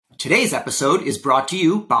Today's episode is brought to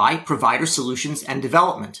you by Provider Solutions and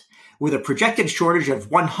Development. With a projected shortage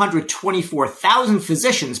of 124,000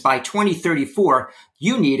 physicians by 2034,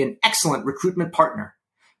 you need an excellent recruitment partner.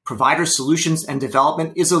 Provider Solutions and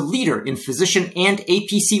Development is a leader in physician and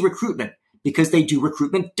APC recruitment because they do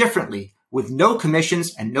recruitment differently, with no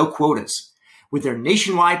commissions and no quotas. With their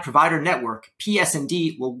nationwide provider network,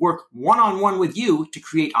 PS&D will work one-on-one with you to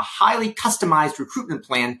create a highly customized recruitment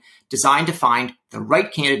plan designed to find the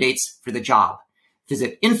right candidates for the job.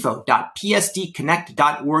 Visit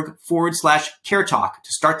info.psdconnect.org/CareTalk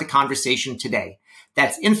to start the conversation today.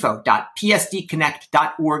 That's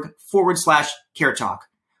info.psdconnect.org/CareTalk.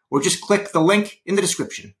 Or just click the link in the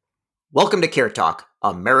description. Welcome to CareTalk,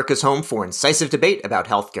 America's home for incisive debate about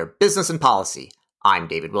healthcare business and policy. I'm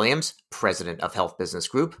David Williams, president of Health Business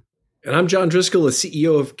Group. And I'm John Driscoll, the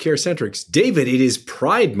CEO of CareCentrix. David, it is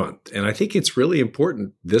Pride Month, and I think it's really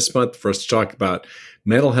important this month for us to talk about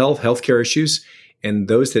mental health, healthcare issues, and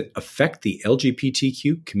those that affect the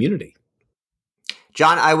LGBTQ community.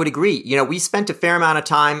 John, I would agree. We spent a fair amount of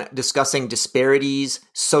time discussing disparities,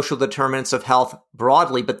 social determinants of health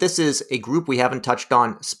broadly, but this is a group we haven't touched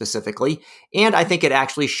on specifically. And I think it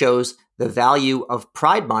actually shows the value of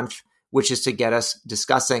Pride Month, which is to get us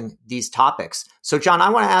discussing these topics. So, John, I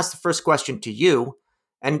want to ask the first question to you.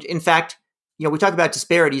 And in fact, we talk about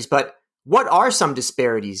disparities, but what are some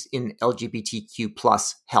disparities in LGBTQ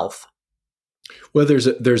plus health? Well, there's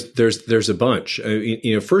a bunch.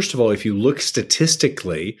 First of all, if you look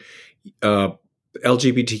statistically,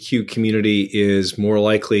 LGBTQ community is more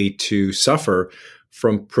likely to suffer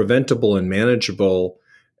from preventable and manageable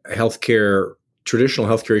healthcare, traditional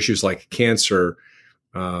healthcare issues like cancer,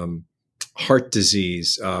 heart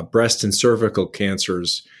disease, breast and cervical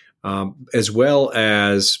cancers, as well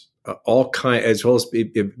as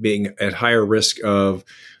being at higher risk of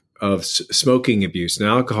smoking abuse and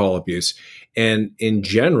alcohol abuse. And in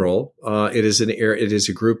general, it is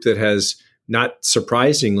a group that has, not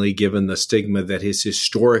surprisingly, given the stigma that has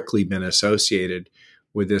historically been associated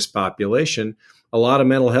with this population, a lot of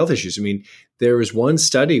mental health issues. I mean, there was one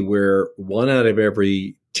study where 1 out of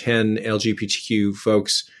every 10 LGBTQ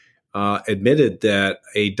folks admitted that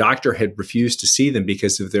a doctor had refused to see them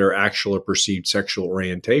because of their actual or perceived sexual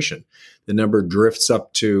orientation. The number drifts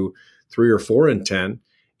up to 3 or 4 in 10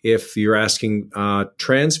 if you're asking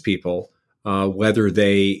trans people whether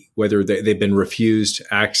they've been refused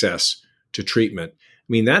access to treatment. I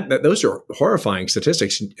mean, that those are horrifying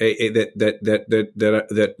statistics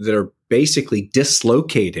that are basically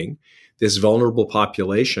dislocating this vulnerable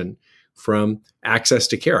population from access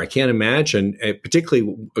to care. I can't imagine,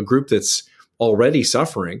 particularly a group that's already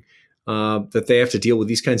suffering, that they have to deal with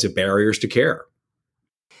these kinds of barriers to care.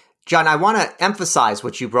 John, I want to emphasize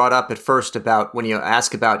what you brought up at first about when you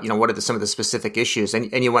ask about, what are some of the specific issues,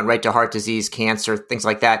 and you went right to heart disease, cancer, things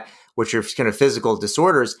like that, which are kind of physical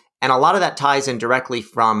disorders. And a lot of that ties in directly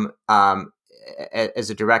from,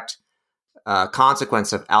 as a direct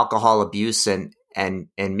consequence of alcohol abuse and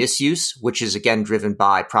misuse, which is again driven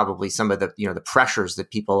by probably some of the the pressures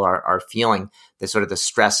that people are feeling, the sort of the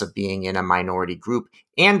stress of being in a minority group,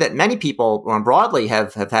 and that many people broadly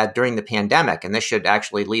have had during the pandemic. And this should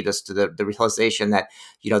actually lead us to the realization that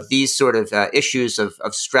these sort of issues of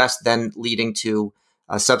stress then leading to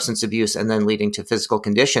substance abuse and then leading to physical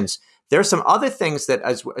conditions. There are some other things that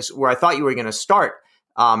as where I thought you were going to start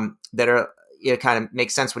that are kind of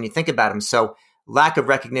make sense when you think about them. So, lack of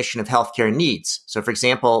recognition of healthcare needs. So, for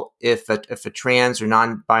example, if a trans or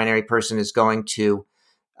non-binary person is going to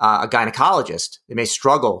a gynecologist, they may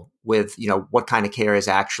struggle with, what kind of care is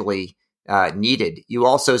actually needed. You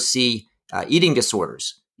also see eating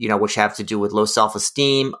disorders, which have to do with low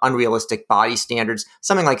self-esteem, unrealistic body standards.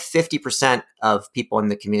 Something like 50% of people in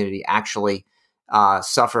the community actually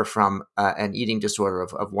suffer from an eating disorder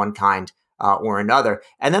of one kind or another.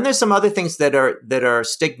 And then there's some other things that are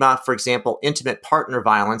stigma. For example, intimate partner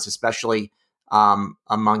violence, especially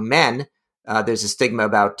among men. There's a stigma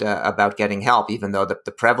about getting help, even though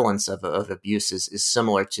the prevalence of abuse is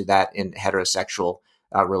similar to that in heterosexual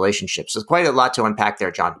relationships. So quite a lot to unpack there,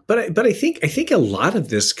 John. But I think a lot of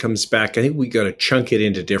this comes back. I think we got to chunk it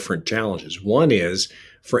into different challenges. One is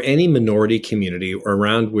for any minority community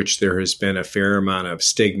around which there has been a fair amount of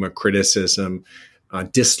stigma, criticism,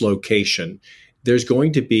 dislocation, there's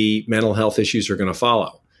going to be mental health issues are going to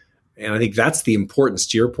follow. And I think that's the importance,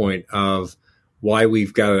 to your point, of why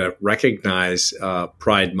we've got to recognize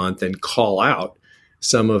Pride Month and call out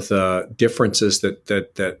some of the differences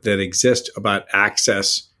that exist about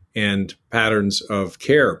access and patterns of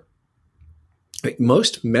care.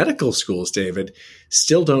 Most medical schools, David,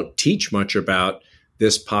 still don't teach much about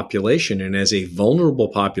this population. And as a vulnerable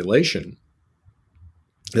population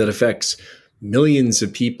that affects millions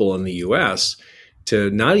of people in the US, to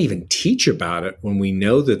not even teach about it when we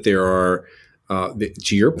know that there are,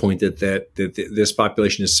 to your point, that this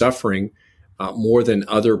population is suffering more than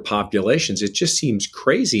other populations, it just seems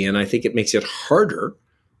crazy. And I think it makes it harder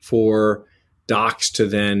for docs to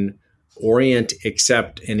then orient,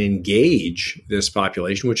 accept, and engage this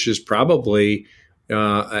population, which is probably,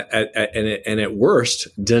 at worst,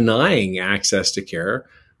 denying access to care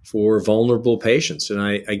for vulnerable patients. And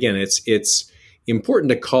it's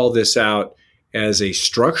important to call this out as a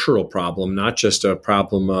structural problem, not just a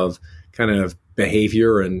problem of kind of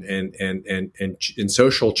behavior and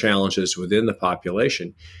social challenges within the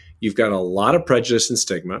population. You've got a lot of prejudice and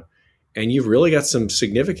stigma, and you've really got some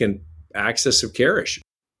significant access of care issues.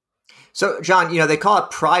 So, John, they call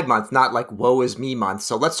it Pride Month, not like Woe is Me Month.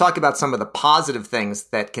 So let's talk about some of the positive things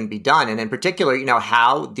that can be done. And in particular,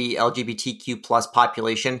 how the LGBTQ plus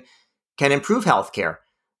population can improve healthcare.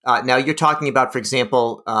 Now, you're talking about, for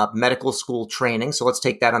example, medical school training. So let's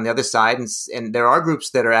take that on the other side. And there are groups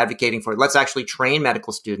that are advocating for, let's actually train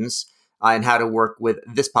medical students in how to work with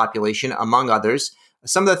this population, among others.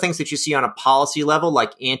 Some of the things that you see on a policy level,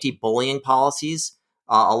 like anti-bullying policies,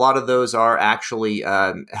 a lot of those are actually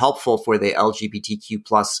helpful for the LGBTQ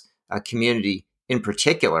plus community in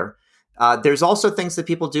particular. There's also things that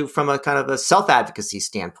people do from a kind of a self-advocacy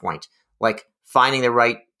standpoint, like finding the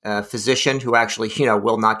right physician who actually,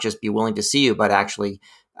 will not just be willing to see you, but actually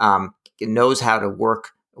knows how to work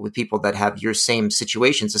with people that have your same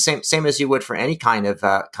situations, the same as you would for any kind of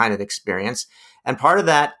experience. And part of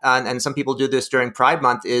that, and some people do this during Pride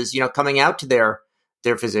Month, is coming out to their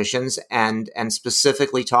physicians and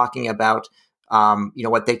specifically talking about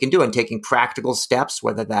what they can do and taking practical steps,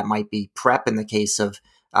 whether that might be PrEP in the case of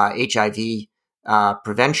HIV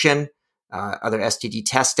prevention, other STD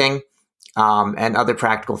testing. And other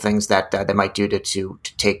practical things that they might do to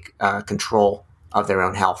take control of their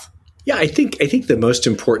own health. Yeah, I think the most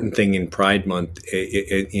important thing in Pride Month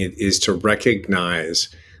is to recognize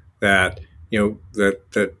that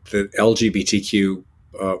that LGBTQ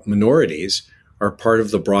minorities are part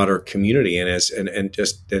of the broader community, and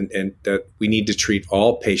that we need to treat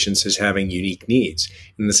all patients as having unique needs.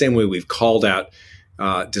 In the same way we've called out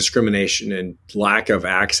discrimination and lack of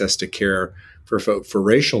access to care for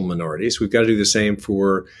racial minorities, we've got to do the same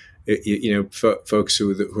for folks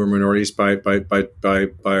who are minorities by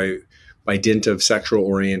dint of sexual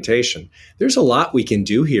orientation. There's a lot we can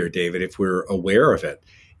do here, David, if we're aware of it.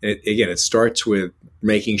 And it starts with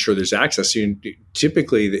making sure there's access.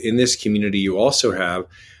 Typically, in this community, you also have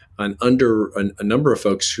a number of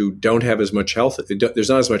folks who don't have as much health. There's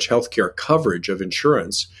not as much healthcare coverage of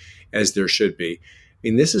insurance as there should be. I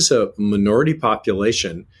mean, this is a minority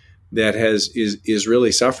population that is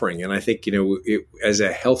really suffering. And I think, as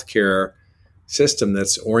a healthcare system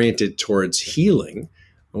that's oriented towards healing,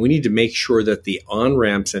 we need to make sure that the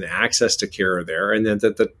on-ramps and access to care are there, and then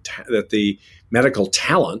that the medical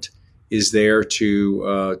talent is there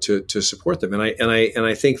to support them. And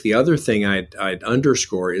I think the other thing I'd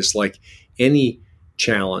underscore is, like any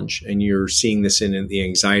challenge, and you're seeing this in the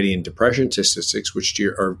anxiety and depression statistics, which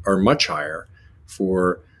are much higher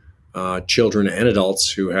for children and adults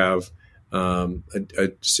who have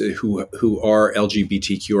who are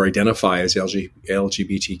LGBTQ or identify as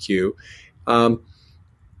LGBTQ.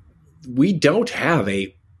 We don't have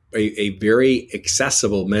a very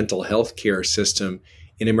accessible mental health care system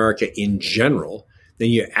in America in general. Then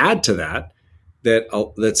you add to that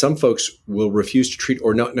some folks will refuse to treat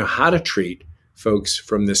or not know how to treat folks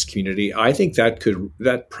from this community. I think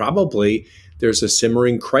that probably there's a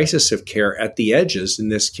simmering crisis of care at the edges in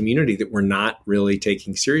this community that we're not really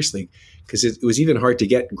taking seriously, because it was even hard to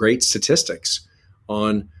get great statistics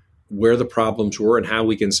on where the problems were and how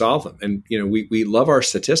we can solve them. And, we love our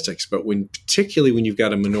statistics, but particularly when you've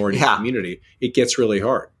got a minority community, it gets really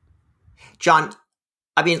hard. John,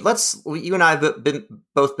 I mean, you and I have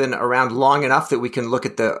both been around long enough that we can look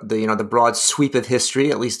at the broad sweep of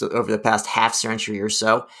history, at least over the past half century or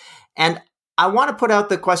so. And I want to put out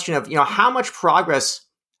the question of, how much progress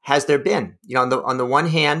has there been? On the one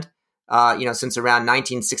hand, since around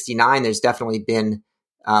 1969, there's definitely been,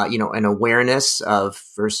 an awareness of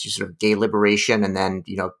first sort of gay liberation, and then,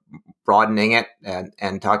 broadening it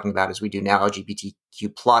and talking about, as we do now,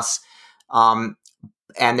 LGBTQ plus.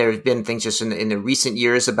 And there have been things just in the recent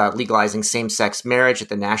years about legalizing same-sex marriage at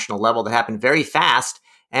the national level that happened very fast.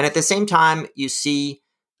 And at the same time, you see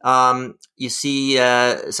some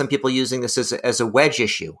people using this as a wedge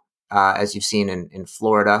issue, as you've seen in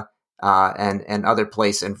Florida and other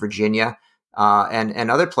places, in Virginia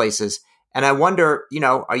and other places. And I wonder,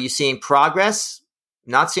 are you seeing progress?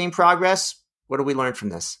 Not seeing progress? What do we learn from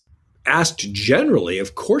this? Asked generally,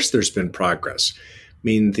 of course, there's been progress. I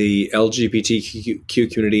mean, the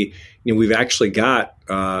LGBTQ community, we've actually got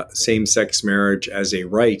same-sex marriage as a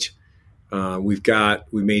right. We've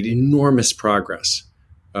made enormous progress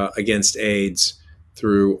against AIDS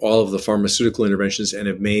through all of the pharmaceutical interventions and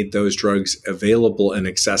have made those drugs available and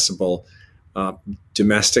accessible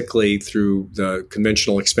domestically through the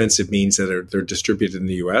conventional expensive means that they're distributed in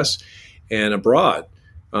the U.S. and abroad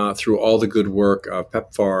through all the good work of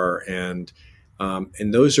PEPFAR and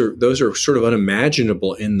those are sort of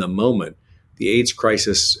unimaginable in the moment. The AIDS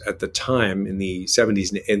crisis at the time in the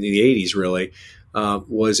 70s and the 80s really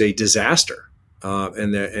was a disaster,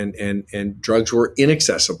 and drugs were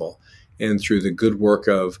inaccessible. And through the good work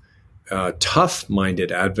of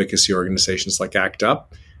tough-minded advocacy organizations like ACT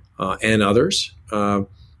UP and others,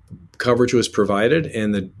 coverage was provided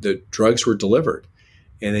and the drugs were delivered.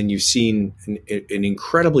 And then you've seen an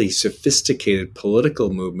incredibly sophisticated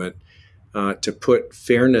political movement to put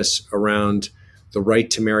fairness around the right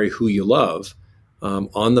to marry who you love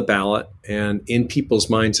on the ballot and in people's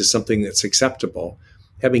minds as something that's acceptable.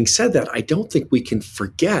 Having said that, I don't think we can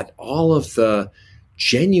forget all of the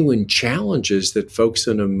genuine challenges that folks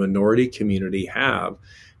in a minority community have,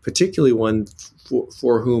 particularly one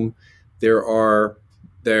for whom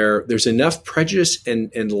there's enough prejudice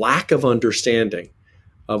and lack of understanding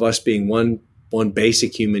of us being one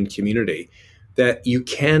basic human community that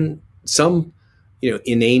some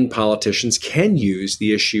inane politicians can use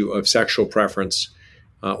the issue of sexual preference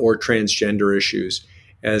or transgender issues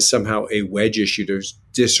as somehow a wedge issue to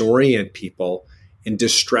disorient people and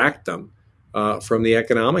distract them from the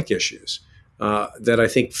economic issues that I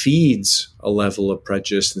think feeds a level of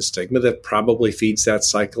prejudice and stigma that probably feeds that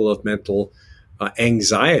cycle of mental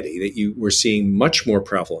anxiety that we're seeing much more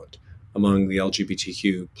prevalent among the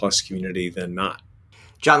LGBTQ plus community than not.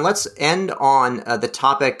 John, let's end on the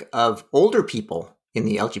topic of older people in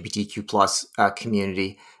the LGBTQ plus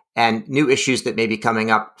community and new issues that may be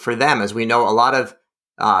coming up for them. As we know, a lot of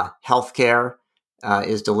healthcare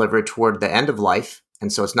is delivered toward the end of life.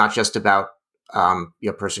 And so it's not just about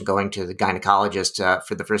a person going to the gynecologist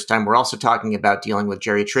for the first time. We're also talking about dealing with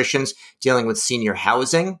geriatricians, dealing with senior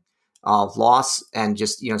housing loss, and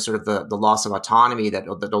just sort of the loss of autonomy that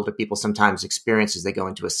older people sometimes experience as they go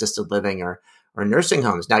into assisted living or nursing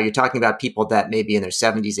homes. Now you're talking about people that may be in their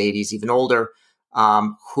 70s, 80s, even older,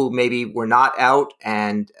 who maybe were not out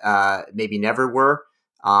and maybe never were,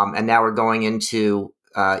 and now we're going into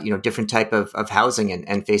different type of housing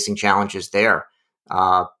and facing challenges there.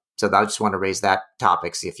 So I just want to raise that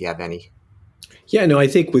topic, see if you have any. Yeah, no, I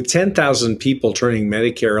think with 10,000 people turning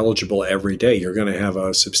Medicare eligible every day, you're going to have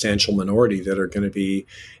a substantial minority that are going to be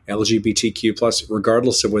LGBTQ plus,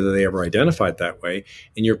 regardless of whether they ever identified that way.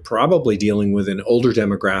 And you're probably dealing with an older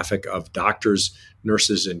demographic of doctors,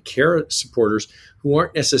 nurses, and care supporters who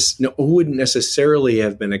wouldn't necessarily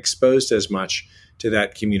have been exposed as much to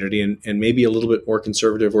that community and maybe a little bit more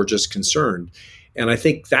conservative or just concerned. And I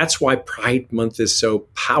think that's why Pride Month is so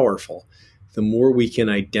powerful. The more we can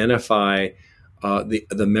identify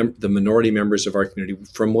the minority members of our community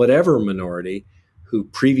from whatever minority who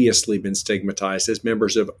previously been stigmatized as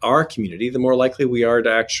members of our community, the more likely we are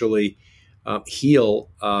to actually heal,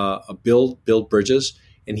 build bridges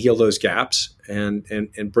and heal those gaps and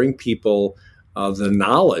bring people the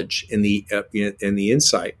knowledge and the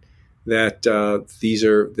insight that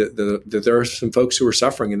that there are some folks who are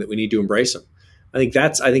suffering and that we need to embrace them. I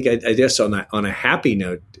guess on a happy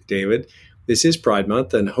note, David, this is Pride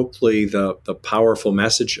Month, and hopefully the powerful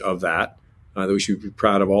message of that we should be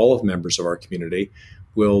proud of all of members of our community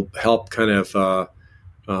will help kind of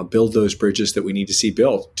build those bridges that we need to see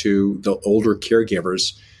built to the older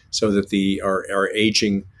caregivers, so that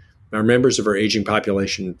our members of our aging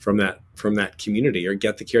population from that community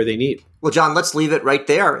get the care they need. Well, John, let's leave it right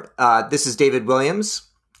there. This is David Williams,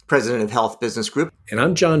 President of Health Business Group. And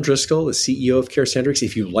I'm John Driscoll, the CEO of CareCentrix.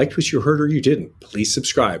 If you liked what you heard or you didn't, please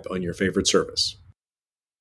subscribe on your favorite service.